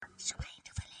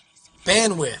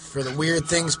Bandwidth for the Weird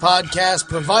Things podcast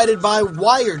provided by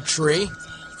WiredTree.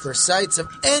 For sites of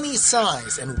any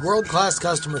size and world-class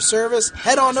customer service,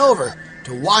 head on over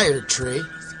to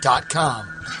WiredTree.com.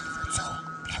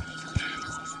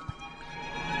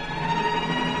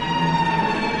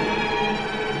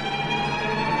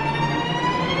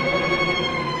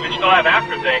 We still have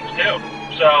after things, too.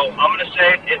 So I'm going to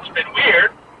say it's been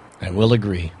weird. I will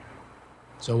agree.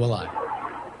 So will I.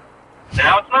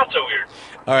 Now it's not so weird.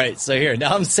 All right, so here.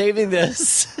 Now I'm saving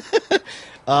this.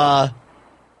 That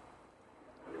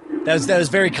was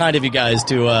very kind of you guys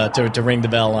to ring the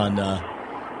bell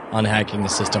on hacking the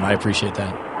system. I appreciate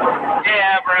that.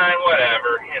 Yeah, Brian,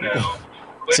 whatever, you know.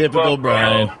 Typical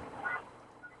Brian.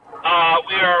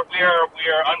 We are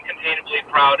uncontainably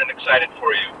proud and excited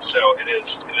for you. So it is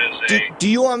Do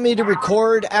you want me to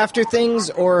record after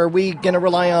things, or are we going to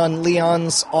rely on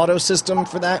Leon's auto system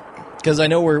for that? Because I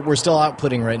know we're still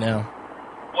outputting right now.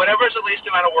 whatever's the least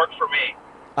amount of work for me.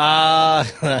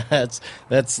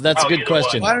 That's a good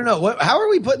question. Well, I don't know. How are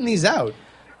we putting these out?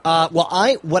 What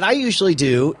I usually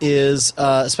do is,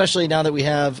 especially now that we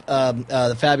have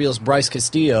the fabulous Bryce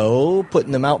Castillo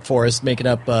putting them out for us, making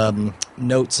up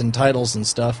notes and titles and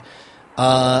stuff.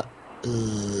 Hold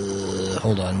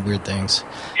on, weird things.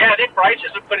 Yeah, I think Bryce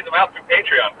is putting them out through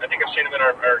Patreon. I think I've seen them in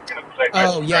our site.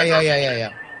 Oh, yeah.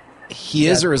 He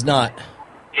is or is not?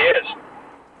 He is.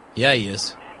 Yeah, he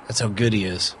is. That's how good he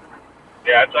is.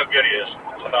 Yeah, that's how good he is.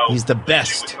 So, he's the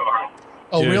best.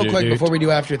 Oh, real quick before we do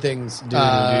after things.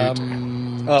 What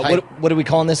are we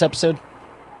calling this episode?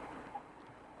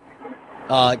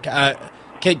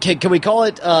 Can we call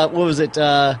it? What was it?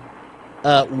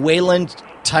 Wayland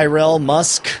Tyrell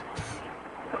Musk.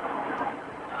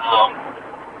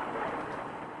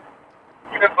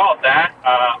 You could call it that.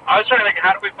 I was trying to think,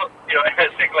 how do we put? I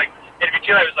was thinking like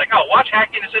NBT. I was like, oh, watch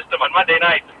Hacking the System on Monday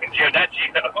night in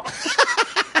Geo.Geo.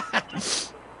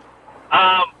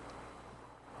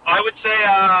 I would say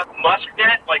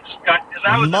Musknet, like Scott. Is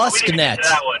that Musknet?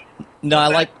 That one. No,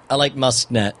 I like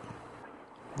Musknet.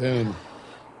 Boom.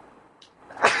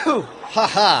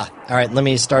 Haha. All right, let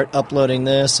me start uploading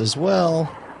this as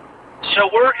well. So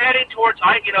we're heading towards,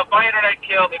 my internet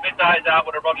killed, if it dies out,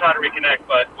 whatever, I'll try to reconnect,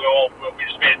 but we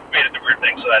just made it the weird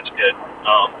thing, so that's good.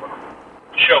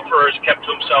 The chauffeur is kept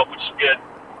to himself, which is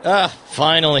good.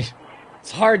 Finally.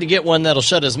 It's hard to get one that'll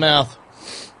shut his mouth.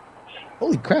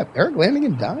 Holy crap, Eric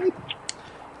Lanigan died?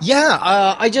 Yeah,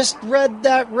 I just read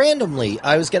that randomly.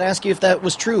 I was going to ask you if that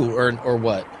was true or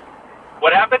what.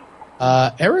 What happened?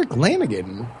 Eric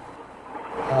Lanigan.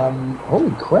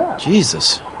 Holy crap.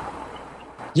 Jesus.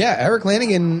 Yeah, Eric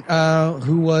Lanigan,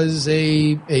 who was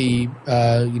I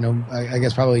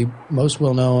guess probably most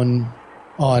well known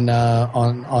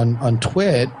on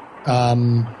Twit,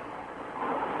 I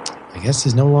guess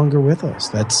is no longer with us.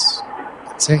 That's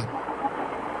insane.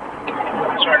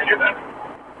 Sorry to hear that.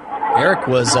 Eric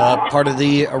was part of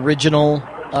the original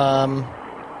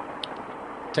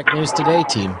Tech News Today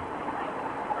team.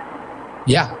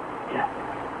 Yeah.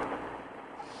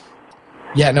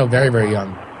 Yeah, no, very, very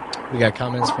young. We got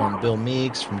comments from Bill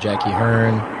Meeks, from Jackie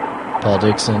Hearn, Paul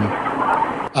Dixon.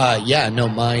 I know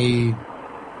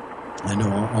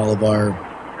all of our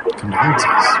condolences.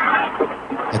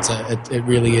 It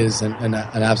really is an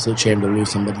absolute shame to lose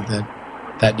somebody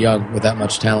that young with that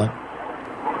much talent.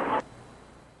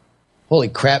 Holy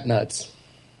crap nuts.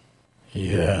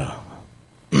 Yeah.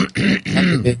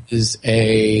 It's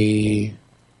a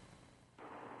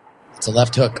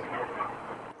left hook.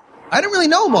 I didn't really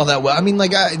know him all that well. I mean,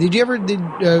 like, were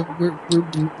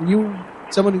you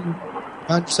someone who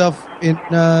found yourself in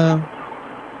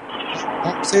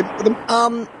with him?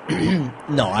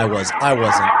 No, I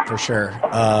wasn't for sure.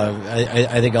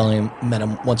 I think I only met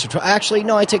him once or twice. Actually,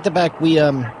 no, I take that back. We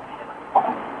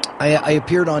I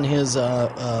appeared on his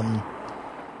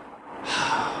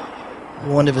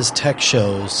one of his tech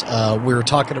shows. We were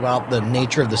talking about the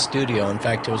nature of the studio. In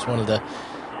fact, it was one of the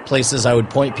places I would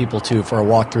point people to for a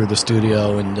walk through the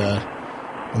studio and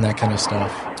that kind of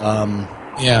stuff.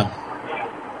 Yeah.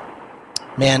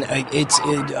 Man, do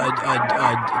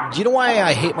you know why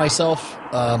I hate myself?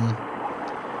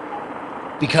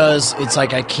 Because it's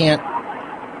like I can't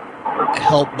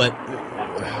help but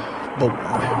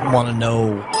want to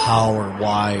know how or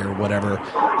why or whatever.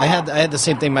 I had the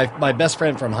same thing. My best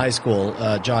friend from high school,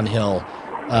 John Hill,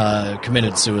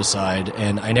 committed suicide,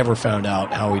 and I never found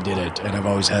out how he did it. And I've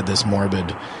always had this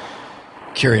morbid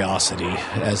curiosity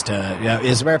as to. Yeah,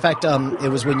 as a matter of fact, it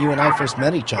was when you and I first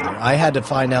met each other. I had to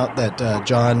find out that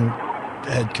John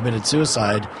had committed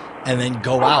suicide, and then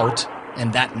go out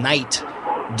and that night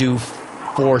do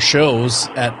 4 shows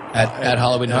at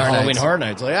Halloween Horror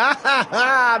Nights. Like,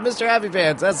 Mr. Happy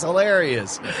Pants, that's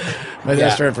hilarious. My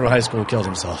best friend from high school killed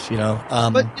himself,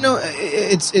 but,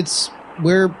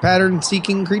 we're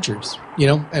pattern-seeking creatures,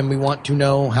 and we want to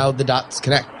know how the dots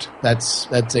connect. That's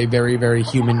a very, very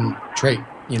human trait,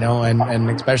 and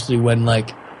especially when,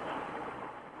 like,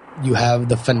 you have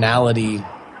the finality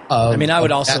of... I mean, I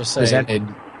would also say...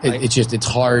 presented. It's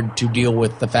hard to deal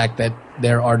with the fact that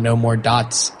there are no more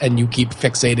dots and you keep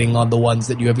fixating on the ones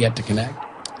that you have yet to connect.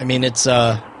 I mean, it's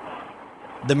the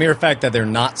mere fact that they're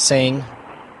not saying,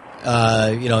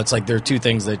 it's like there are 2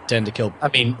 things that tend to kill. I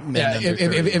mean,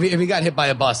 if he got hit by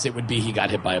a bus, it would be he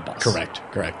got hit by a bus. Correct.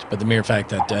 But the mere fact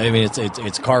that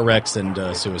it's car wrecks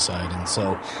and suicide, and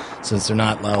so since they're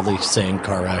not loudly saying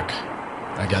car wreck,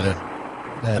 I gotta.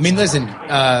 I mean, listen.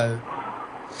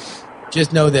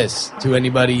 Just know this to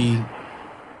anybody,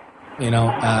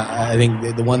 I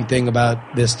think the one thing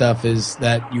about this stuff is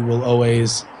that you will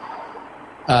always,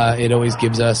 it always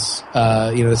gives us,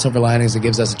 the silver linings. It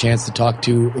gives us a chance to talk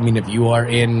to. I mean, if you are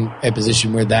in a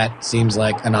position where that seems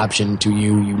like an option to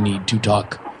you, you need to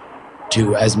talk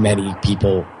to as many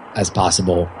people as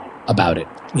possible about it.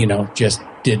 Just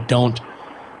don't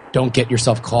get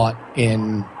yourself caught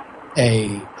in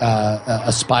a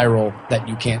spiral that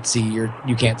you can't see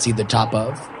you can't see the top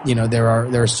of. There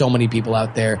are so many people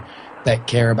out there that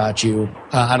care about you.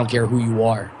 I don't care who you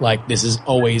are. Like, this is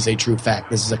always a true fact.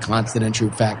 This is a constant and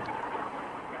true fact.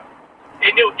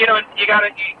 You gotta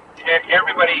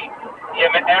everybody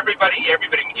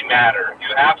you matter. You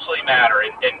absolutely matter.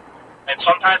 And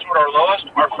sometimes when our lowest,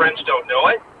 our friends don't know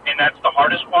it, and that's the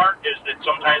hardest part. Is that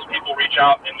sometimes people reach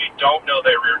out and we don't know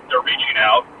they're reaching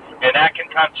out. And that can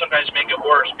sometimes make it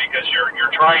worse because you're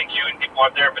trying to and people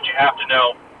aren't there, but you have to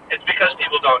know it's because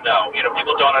people don't know.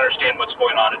 People don't understand what's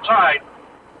going on inside.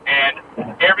 And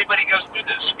everybody goes through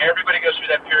this. Everybody goes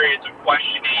through that period of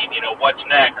questioning, what's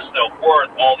next, self-worth,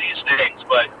 all these things.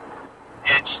 But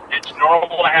it's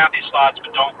normal to have these thoughts,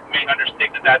 but don't think that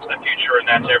that's the future and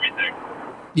that's everything.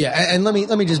 Yeah, and let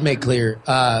me just make clear,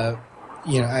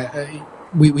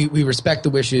 we respect the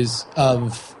wishes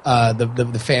of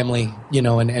the family,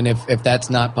 and if that's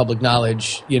not public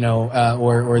knowledge,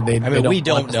 or they we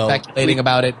don't know speculating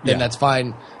about it, then that's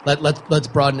fine. Let's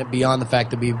broaden it beyond the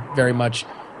fact that we very much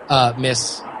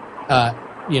miss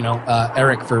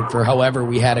Eric for however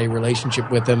we had a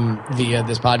relationship with him via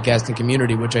this podcasting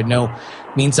community, which I know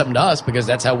means something to us because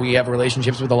that's how we have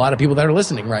relationships with a lot of people that are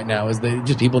listening right now, is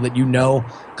just people that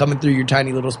coming through your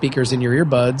tiny little speakers in your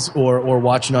earbuds or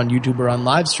watching on YouTube or on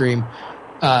live stream,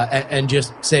 and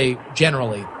just say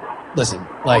generally, listen,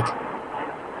 like,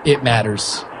 it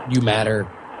matters, you matter,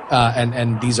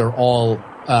 and these are all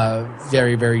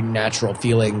very, very natural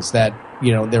feelings that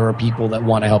there are people that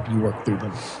want to help you work through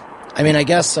them. I mean, I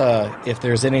guess if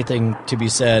there's anything to be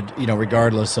said,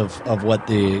 regardless of what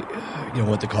the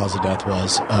what the cause of death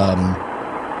was,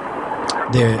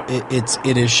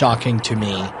 it is shocking to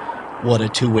me what a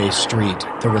two-way street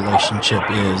the relationship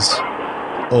is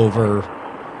over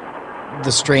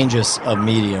the strangest of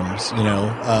mediums.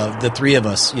 The 3 of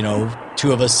us, 2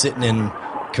 of us sitting in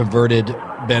converted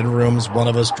bedrooms, 1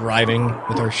 of us driving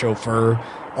with our chauffeur,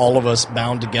 all of us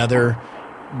bound together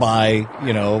by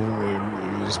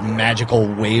these magical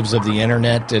waves of the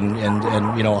internet, and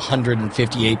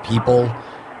 158 people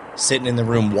sitting in the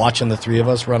room watching the 3 of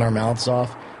us run our mouths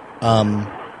off.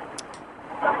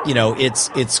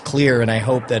 It's clear, and I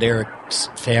hope that Eric's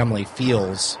family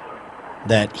feels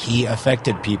that he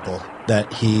affected people,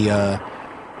 that he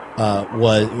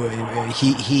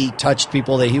he touched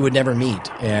people that he would never meet,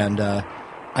 and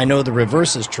I know the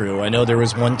reverse is true. I know there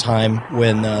was one time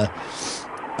when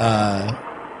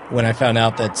I found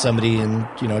out that somebody in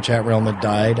chat realm had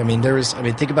died.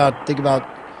 Think about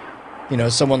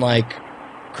someone like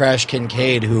Crash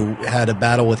Kincaid, who had a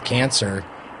battle with cancer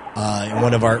in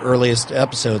one of our earliest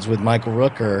episodes with Michael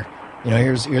Rooker.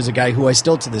 Here's a guy who I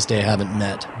still to this day haven't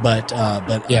met, but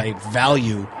I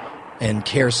value and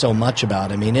care so much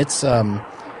about. It's the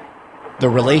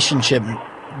relationship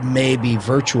may be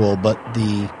virtual, but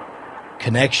the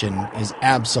connection is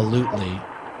absolutely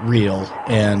real,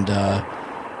 and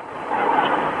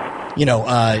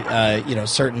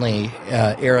certainly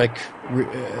Eric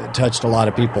touched a lot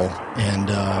of people, and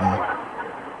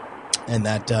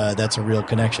that's a real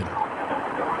connection.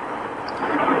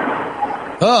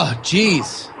 Oh,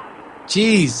 jeez,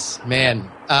 man.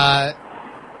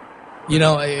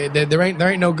 There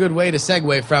ain't no good way to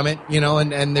segue from it,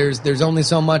 and there's only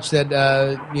so much that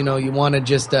you want to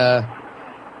just say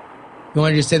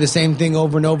the same thing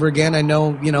over and over again. I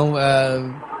know,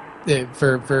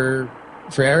 for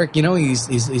Eric,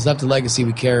 he's left a legacy.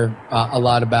 We care a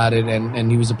lot about it,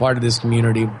 and he was a part of this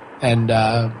community, and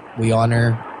we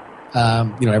honor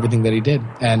everything that he did,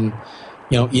 and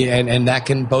and that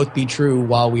can both be true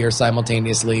while we are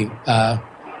simultaneously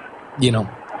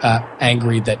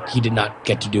angry that he did not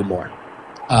get to do more.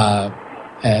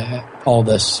 All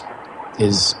this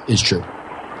is true.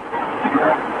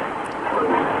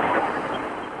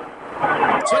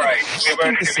 All right, we're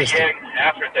ready to begin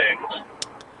After Things.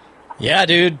 Yeah,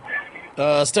 dude.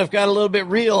 Stuff got a little bit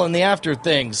real in the After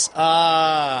Things.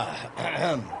 Have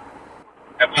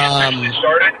we officially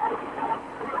started?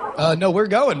 No, we're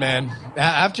going, man.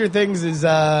 After Things is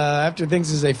a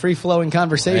free flowing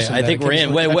conversation. I think we're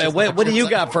in. Wait, what do you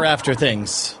got for After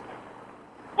Things?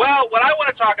 Well, what I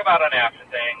want to talk about on After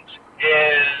Things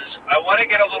is I want to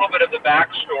get a little bit of the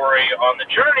backstory on the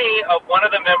journey of one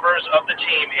of the members of the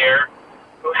team here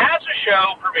who has a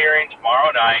show premiering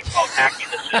tomorrow night called Hacking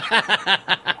the System.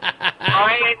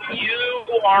 Ryan, you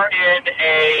are in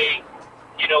a,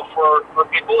 for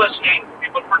people listening,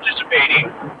 people participating,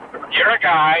 you're a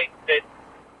guy that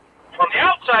from the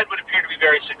outside would appear to be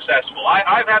very successful.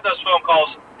 I've had those phone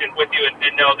calls with you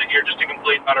and know that you're just a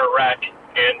complete utter wreck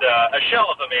and a shell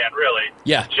of a man, really.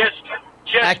 Yeah. Just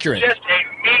accurate. Just a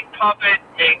meat puppet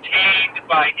maintained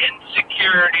by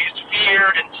insecurities,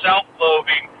 fear, and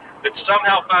self-loathing that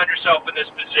somehow found yourself in this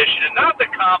position, and not the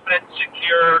confident,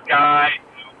 secure guy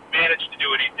who managed to do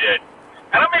what he did.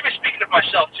 And I'm maybe speaking of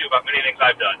myself, too, about many things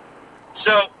I've done.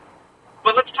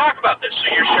 But let's talk about this.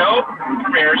 So your show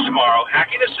premieres tomorrow,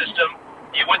 Hacking the System.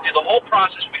 You went through the whole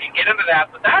process. We can get into that.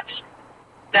 But that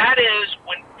is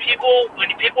when people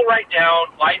write down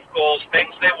life goals,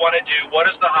 things they want to do, what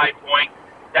is the high point.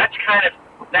 That's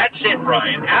it,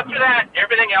 Brian. After that,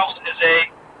 everything else is a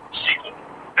sequel.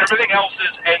 Everything else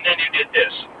is, and then you did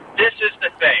this. This is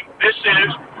the thing. This is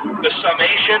the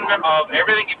summation of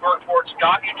everything you've worked towards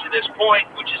got you to this point,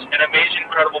 which is an amazing,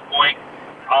 incredible point.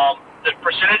 The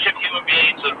percentage of human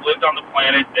beings that have lived on the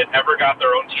planet that ever got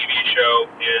their own TV show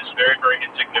is very, very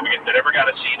insignificant, that ever got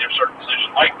to see their circumcision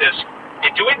like this.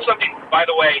 And doing something, by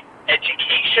the way,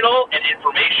 educational and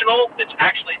informational,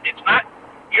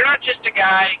 you're not just a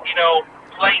guy,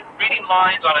 reading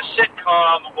lines on a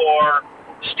sitcom or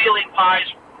stealing pies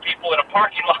from people in a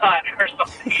parking lot or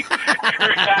something.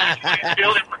 You're a guy who's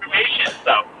building information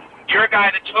stuff. You're a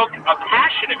guy that took a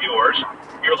passion of yours,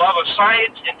 your love of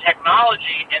science and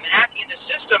technology, and hacking the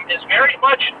system is very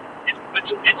much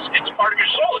it's part of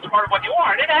your soul. It's part of what you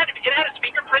are. And it had its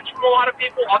fingerprints from a lot of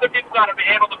people. Other people got to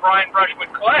handle the Brian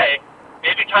Brushwood clay.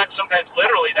 Maybe sometimes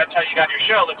literally that's how you got your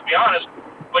show. Let's be honest.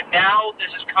 But now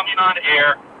this is coming on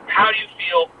air. How do you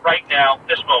feel right now,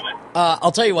 this moment?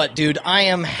 I'll tell you what, dude. I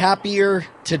am happier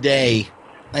today.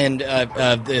 And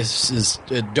this is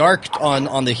dark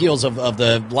on the heels of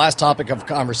the last topic of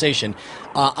conversation.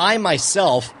 I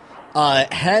myself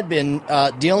had been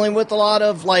dealing with a lot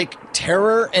of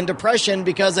terror and depression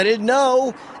because I didn't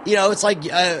know. It's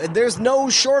there's no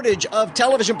shortage of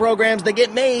television programs that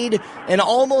get made and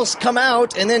almost come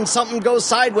out, and then something goes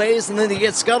sideways, and then they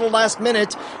get scuttled last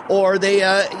minute, or they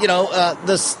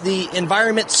the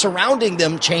environment surrounding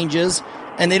them changes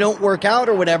and they don't work out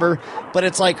or whatever. But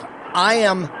it's I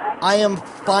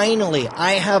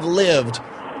have lived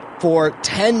for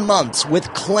 10 months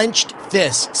with clenched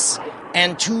fists,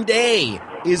 and today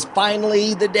is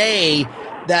finally the day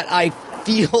that I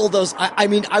feel those.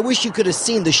 I wish you could have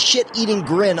seen the shit-eating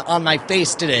grin on my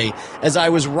face today as I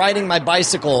was riding my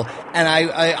bicycle, and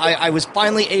I was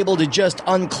finally able to just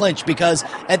unclench, because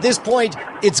at this point,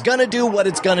 it's gonna do what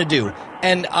it's gonna do.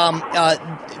 And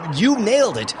you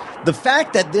nailed it. The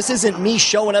fact that this isn't me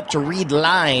showing up to read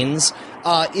lines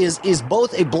is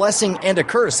both a blessing and a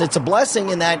curse. It's a blessing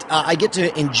in that I get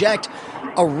to inject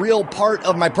a real part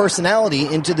of my personality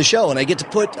into the show, and I get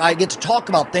to talk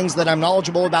about things that I'm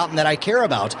knowledgeable about and that I care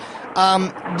about.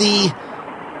 The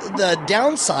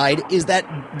downside is that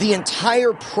the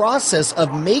entire process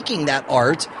of making that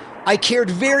art, I cared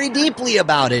very deeply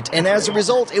about it, and as a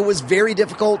result, it was very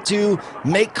difficult to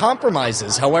make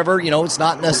compromises. However, it's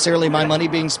not necessarily my money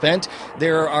being spent.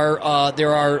 There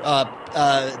are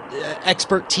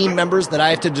expert team members that I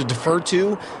have to defer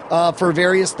to for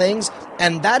various things,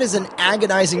 and that is an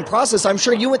agonizing process. I'm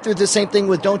sure you went through the same thing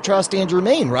with Don't Trust Andrew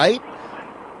Mayne, right?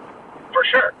 For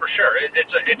sure.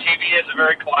 TV is a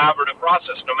very collaborative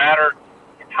process, no matter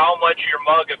how much your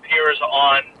mug appears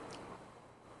on.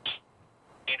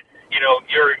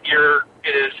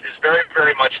 It is very,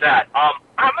 very much that.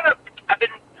 I've been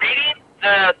reading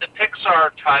the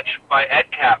Pixar Touch by Ed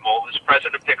Catmull, who's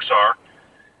president of Pixar,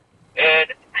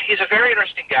 and he's a very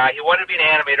interesting guy. He wanted to be an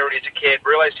animator when he was a kid,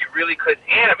 realized he really couldn't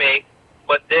animate,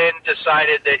 but then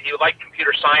decided that he liked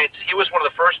computer science. He was one of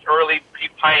the first early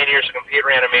pioneers of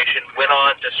computer animation, went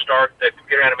on to start the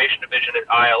computer animation division at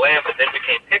ILM, and then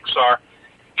became Pixar.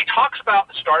 He talks about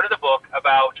the start of the book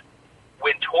about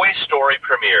when Toy Story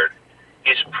premiered.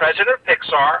 He's president of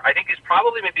Pixar. I think he's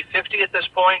probably maybe 50 at this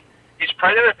point. He's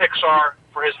president of Pixar.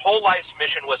 For his whole life's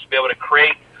mission was to be able to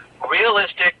create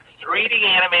realistic 3D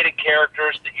animated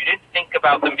characters that you didn't think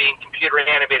about them being computer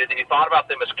animated, that you thought about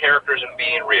them as characters and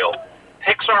being real.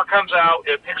 Pixar comes out,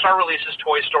 Pixar releases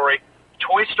Toy Story.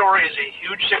 Toy Story is a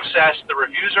huge success. The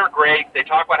reviews are great. They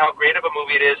talk about how great of a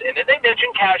movie it is, and then they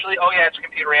mention casually, oh yeah, it's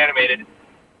computer animated.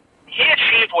 He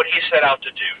achieved what he set out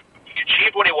to do. He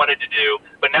achieved what he wanted to do,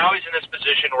 but now he's in this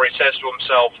position where he says to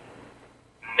himself,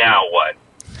 now what?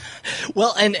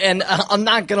 Well, and I'm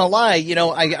not going to lie,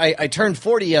 I turned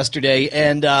 40 yesterday,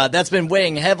 and that's been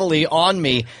weighing heavily on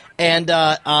me, and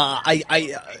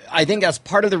I think that's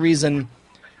part of the reason.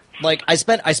 Like, I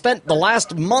spent the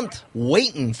last month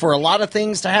waiting for a lot of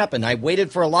things to happen. I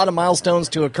waited for a lot of milestones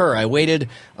to occur. I waited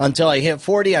until I hit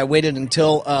 40. I waited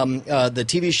until the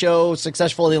TV show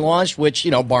successfully launched, which,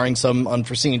 barring some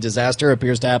unforeseen disaster,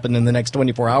 appears to happen in the next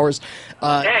 24 hours.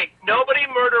 Hey, nobody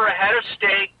murder a head of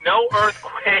state, no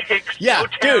earthquakes, no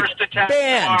terrorist attacks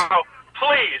tomorrow.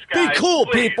 Please, guys. Be cool,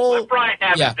 people. Let Brian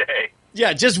have his day.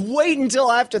 Yeah, just wait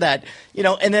until after that,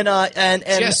 and then and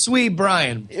just sweet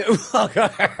Brian.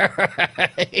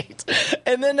 Right.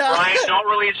 And then Brian, don't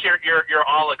release your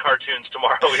Alla cartoons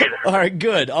tomorrow either. All right,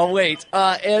 good. I'll wait.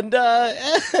 And then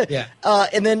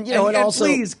and also,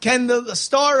 please, can the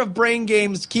star of Brain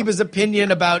Games keep his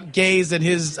opinion about gays and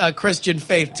his Christian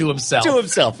faith to himself? To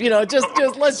himself,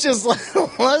 just let's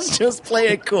just play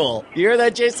it cool. You hear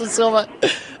that, Jason Silva?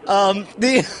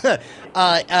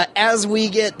 As we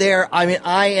get there, I mean,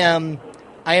 I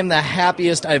am the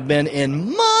happiest I've been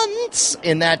in months.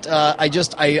 In that,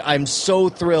 I'm so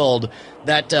thrilled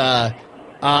that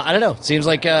I don't know. Seems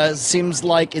like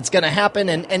it's going to happen,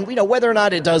 and whether or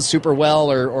not it does super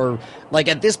well or like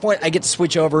at this point, I get to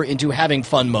switch over into having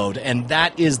fun mode, and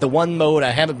that is the one mode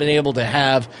I haven't been able to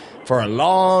have for a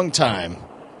long time.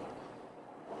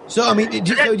 So I mean,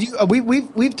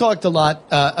 we've talked a lot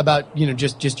about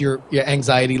just your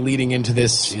anxiety leading into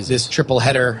this triple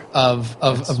header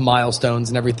of milestones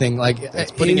and everything. Like,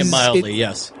 that's putting it mildly,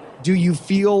 yes. Do you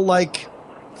feel like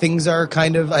things are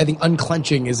kind of? I think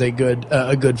unclenching is a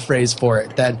good phrase for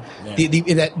it. That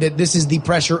that this is the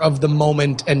pressure of the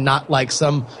moment and not like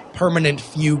some permanent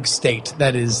fugue state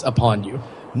that is upon you.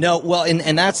 No, well,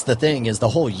 and that's the thing is the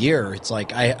whole year. It's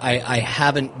like I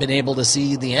haven't been able to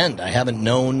see the end. I haven't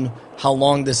known how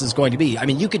long this is going to be. I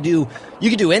mean, you could do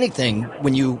anything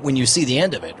when you see the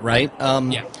end of it, right?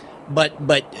 Yeah. But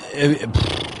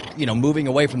moving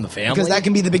away from the family, because that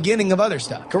can be the beginning of other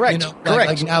stuff. Correct. Correct.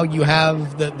 Like now you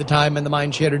have the time and the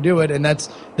mind share to do it, and that's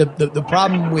the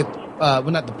problem with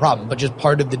not the problem, but just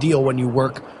part of the deal when you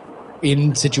work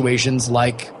in situations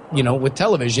like with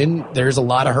television. There's a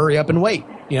lot of hurry up and wait.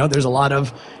 There's a lot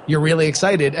of you're really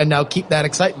excited, and now keep that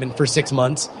excitement for 6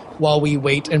 months while we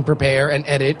wait and prepare and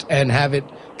edit and have it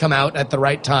come out at the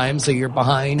right time, so you're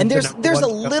behind. And there's a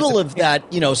little of that,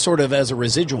 sort of as a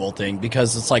residual thing,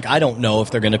 because it's like I don't know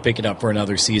if they're going to pick it up for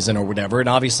another season or whatever, and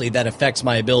obviously that affects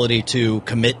my ability to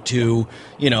commit to,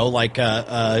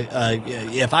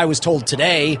 if I was told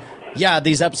today, yeah,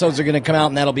 these episodes are going to come out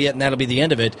and that'll be it and that'll be the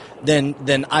end of it,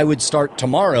 then I would start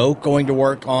tomorrow going to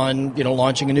work on,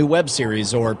 launching a new web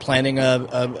series or planning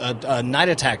a night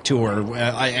attack tour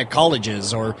at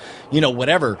colleges or,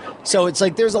 whatever. So it's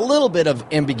like there's a little bit of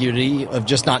ambiguity of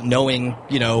just not knowing,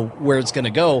 where it's going to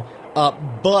go.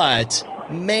 But,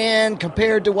 man,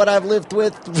 compared to what I've lived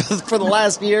with for the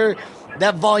last year,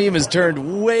 that volume has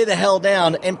turned way the hell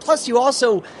down. And plus you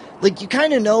also... like you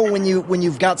kind of know when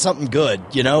you've got something good,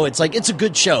 it's like it's a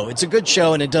good show. It's a good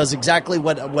show, and it does exactly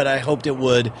what I hoped it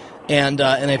would. And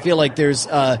I feel like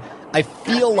I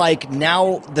feel like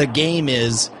now the game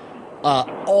is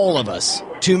all of us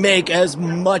to make as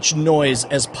much noise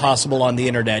as possible on the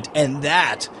internet, and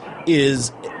that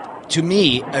is to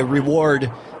me a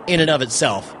reward in and of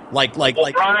itself. Like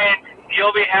Brian,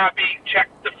 you'll be happy. Check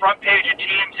the front page of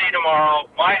TMZ tomorrow.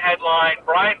 My headline: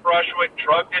 Brian Brushwick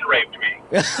drugged and raped me.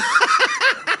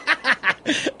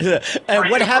 And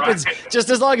what happens? Just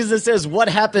as long as it says "what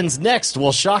happens next"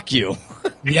 will shock you.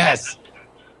 Yes.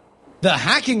 The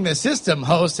hacking the system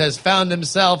host has found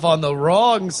himself on the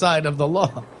wrong side of the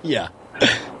law. Yeah.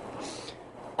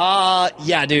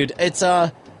 Yeah, dude. It's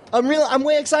I'm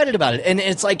way excited about it, and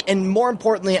it's like, and more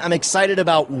importantly, I'm excited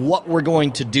about what we're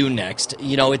going to do next.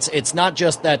 It's not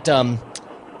just that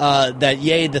that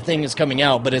yay, the thing is coming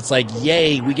out, but it's like,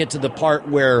 yay, we get to the part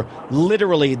where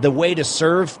literally the way to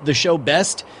serve the show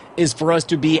best is for us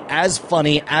to be as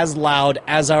funny, as loud,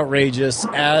 as outrageous,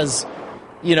 as,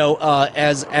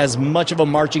 as much of a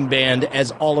marching band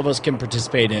as all of us can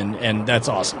participate in, and that's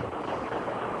awesome. So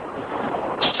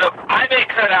I may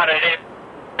cut out anything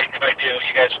if I do.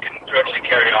 You guys can totally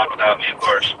carry on without me, of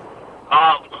course.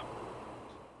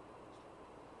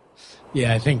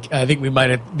 Yeah, I think we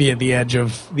might be at the edge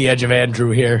of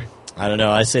Andrew here. I don't know.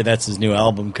 I say that's his new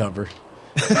album cover.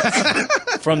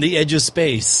 From the Edge of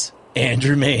Space,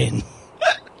 Andrew Mayne.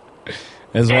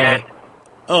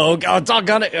 Oh, God,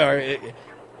 doggone it.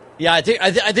 Yeah, I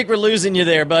think we're losing you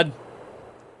there, bud.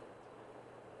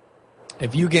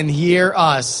 If you can hear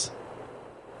us,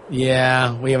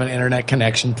 yeah, we have an internet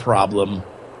connection problem.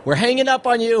 We're hanging up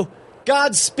on you.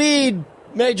 Godspeed,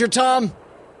 Major Tom.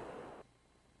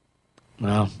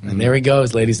 Well, and there he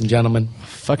goes, ladies and gentlemen.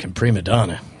 Fucking prima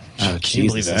donna. Oh,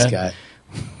 Jesus, this guy.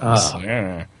 Oh,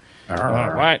 yeah.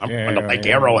 What? I'm going to make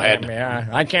Arrowhead. Yeah,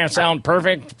 I can't sound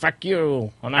perfect. Fuck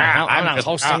you. I'm not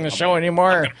hosting the show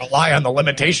anymore. I rely on the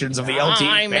limitations of the LT.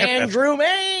 I'm Andrew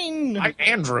Mayne. Hi,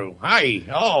 Andrew. Hi.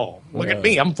 Oh, look at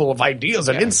me. I'm full of ideas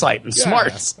and insight and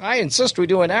smarts. I insist we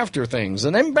do an after things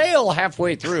and then bail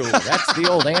halfway through. That's the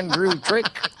old Andrew trick.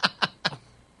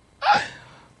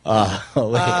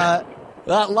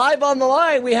 Live on the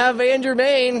line, we have Andrew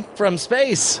Mayne from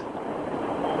space.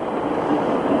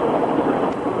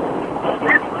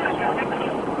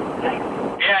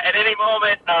 Yeah, at any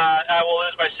moment, I will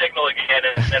lose my signal again.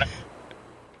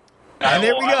 And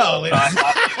there we go.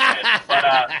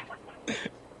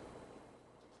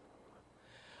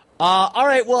 All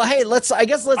right, well, hey, let's. I would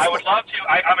love to.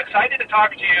 I'm excited to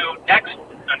talk to you next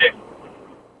Sunday.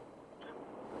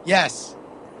 Yes.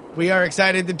 We are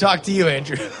excited to talk to you,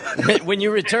 Andrew. When you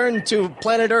return to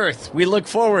planet Earth, we look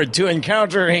forward to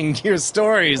encountering your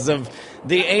stories of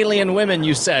the alien women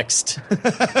you sexed.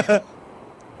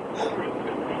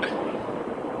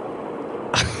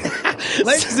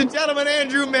 Ladies and gentlemen,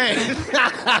 Andrew Mayne.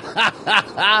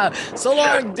 So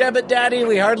long, Debit Daddy.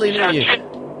 We hardly knew you.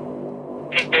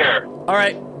 Here. All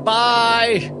right,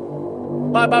 bye.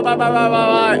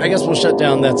 Bye. I guess we'll shut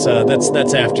down. That's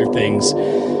after things.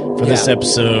 For this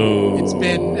episode, it's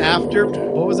been after.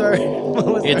 What was our?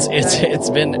 It's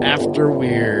been after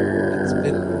weird. It's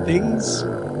been things.